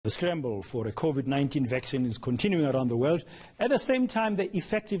The scramble for a COVID-19 vaccine is continuing around the world. At the same time, the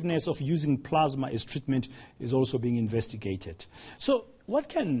effectiveness of using plasma as treatment is also being investigated. So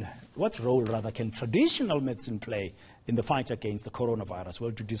what role can traditional medicine play in the fight against the coronavirus?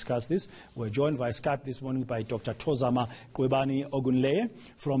 Well, to discuss this, we're joined via Skype this morning by Dr. Tozama Qwebani-Ogunleye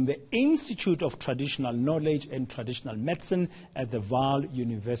from the Institute of Traditional Knowledge and Traditional Medicine at the Vaal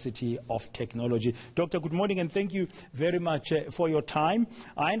University of Technology. Doctor, good morning and thank you very much for your time.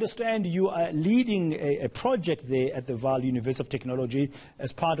 I understand you are leading a project there at the Vaal University of Technology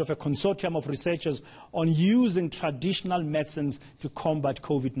as part of a consortium of researchers on using traditional medicines to combat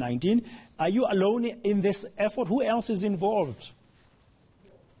COVID-19. Are you alone in this effort? Who else is involved?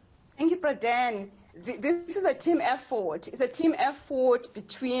 Thank you, Pradan. This is a team effort. It's a team effort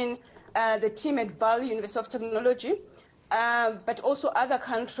between the team at Vaal University of Technology, but also other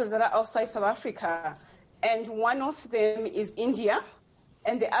countries that are outside South Africa. And one of them is India,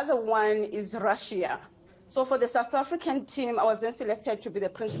 and the other one is Russia. So for the South African team, I was then selected to be the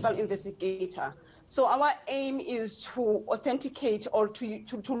principal investigator. So our aim is to authenticate or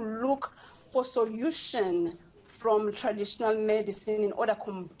to look for solution from traditional medicine in order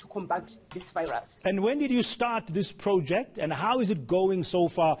to combat this virus. And when did you start this project and how is it going so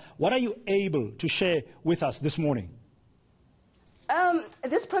far? What are you able to share with us this morning?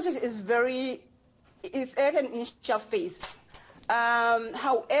 This project is at an initial phase.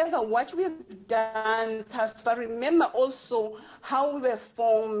 However, what we've done thus far, remember also how we were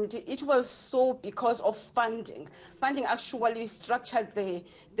formed, it was so because of funding. Funding actually structured the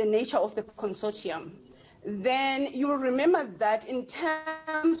nature of the consortium. Then you will remember that in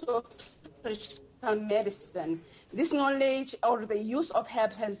terms of traditional medicine, this knowledge or the use of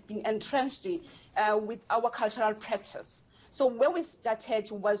herbs has been entrenched with our cultural practice. So where we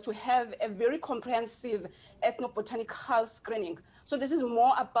started was to have a very comprehensive ethnobotanical screening. So this is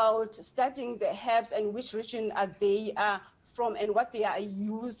more about studying the herbs and which region they are from and what they are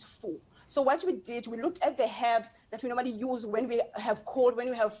used for. So what we did, we looked at the herbs that we normally use when we have cold, when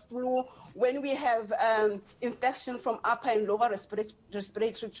we have flu, when we have infection from upper and lower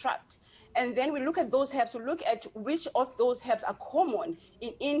respiratory tract. And then we look at those herbs to look at which of those herbs are common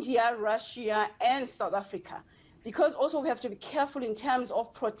in India, Russia, and South Africa. Because also we have to be careful in terms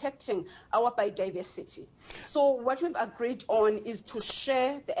of protecting our biodiversity. So what we've agreed on is to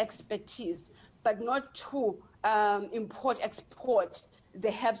share the expertise, but not to export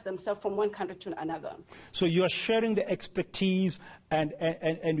the herbs themselves from one country to another. So you are sharing the expertise and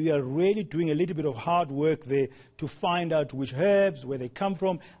we are really doing a little bit of hard work there to find out which herbs, where they come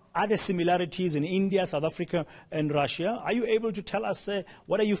from. Are there similarities in India, South Africa, and Russia? Are you able to tell us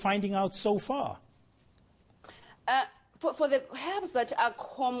what are you finding out so far? For the herbs that are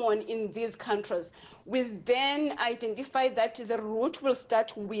common in these countries, we then identify that the route we'll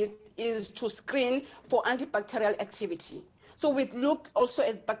start with is to screen for antibacterial activity. So we look also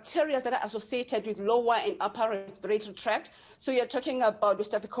at bacteria that are associated with lower and upper respiratory tract. So you're talking about your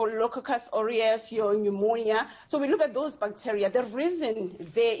Staphylococcus aureus, your pneumonia. So we look at those bacteria. The reason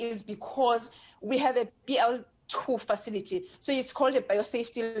there is because we have a BL2 facility. So it's called a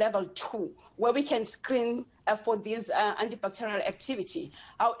biosafety level 2, where we can screen for this antibacterial activity.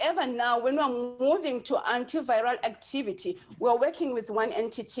 However, now when we're moving to antiviral activity, we're working with one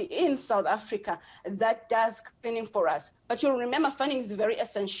entity in South Africa that does screening for us. But you'll remember funding is very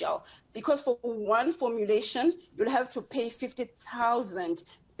essential because for one formulation, you'll have to pay 50,000.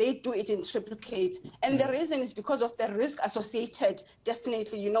 They do it in triplicate. And the reason is because of the risk associated,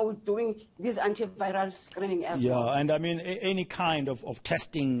 definitely, with doing this antiviral screening as well. Yeah, and I mean, any kind of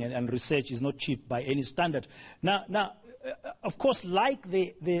testing and research is not cheap by any standard. Now, of course, like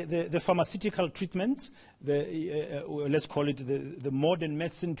the pharmaceutical treatments, let's call it the modern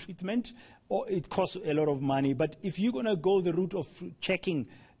medicine treatment, it costs a lot of money. But if you're going to go the route of checking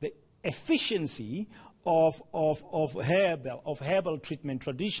the efficiency of herbal treatment,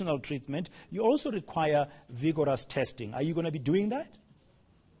 traditional treatment, you also require vigorous testing. Are you going to be doing that?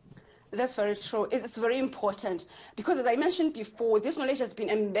 That's very true. It's very important because, as I mentioned before, this knowledge has been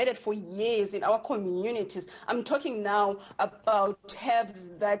embedded for years in our communities. I'm talking now about herbs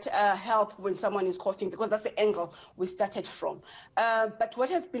that help when someone is coughing because that's the angle we started from. But what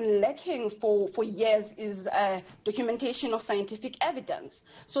has been lacking for years is documentation of scientific evidence.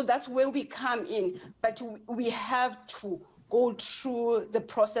 So that's where we come in. But we have to go through the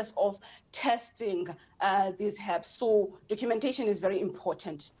process of testing these herbs. So documentation is very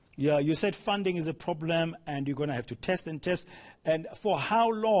important. Yeah, you said funding is a problem and you're going to have to test and test. And for how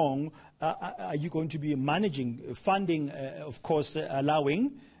long are you going to be managing funding, of course,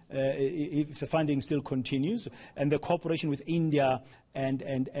 allowing if the funding still continues, and the cooperation with India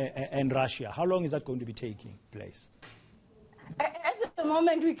and Russia? How long is that going to be taking place? At the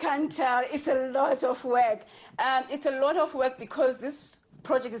moment, we can't tell. It's a lot of work. It's a lot of work because this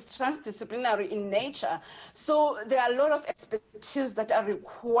project is transdisciplinary in nature. So there are a lot of expertise that are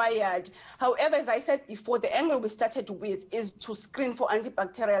required. However, as I said before, the angle we started with is to screen for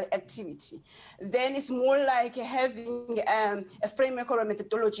antibacterial activity. Then it's more like having a framework or a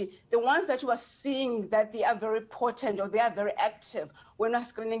methodology. The ones that you are seeing that they are very potent or they are very active, we're not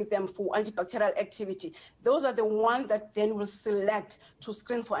screening them for antibacterial activity. Those are the ones that then will select to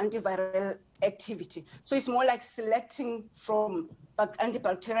screen for antiviral activity. So it's more like selecting from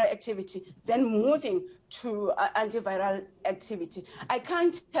antibacterial activity, then moving to antiviral activity. I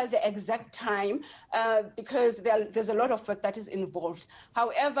can't tell the exact time because there's a lot of work that is involved.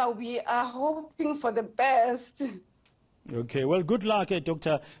 However, we are hoping for the best. Okay, well, good luck,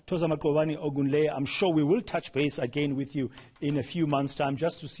 Dr. Tozama Qwebani-Ogunleye. I'm sure we will touch base again with you in a few months' time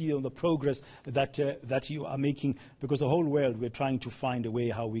just to see on the progress that you are making, because the whole world, we're trying to find a way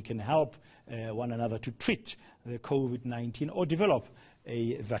how we can help one another to treat the COVID-19 or develop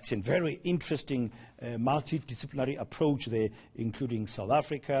a vaccine. Very interesting multidisciplinary approach there, including South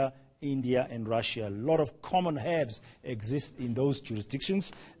Africa, India and Russia. A lot of common herbs exist in those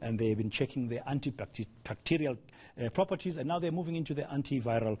jurisdictions, and they've been checking the antibacterial properties, and now they're moving into the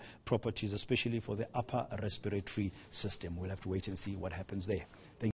antiviral properties, especially for the upper respiratory system. We'll have to wait and see what happens there. Thank you.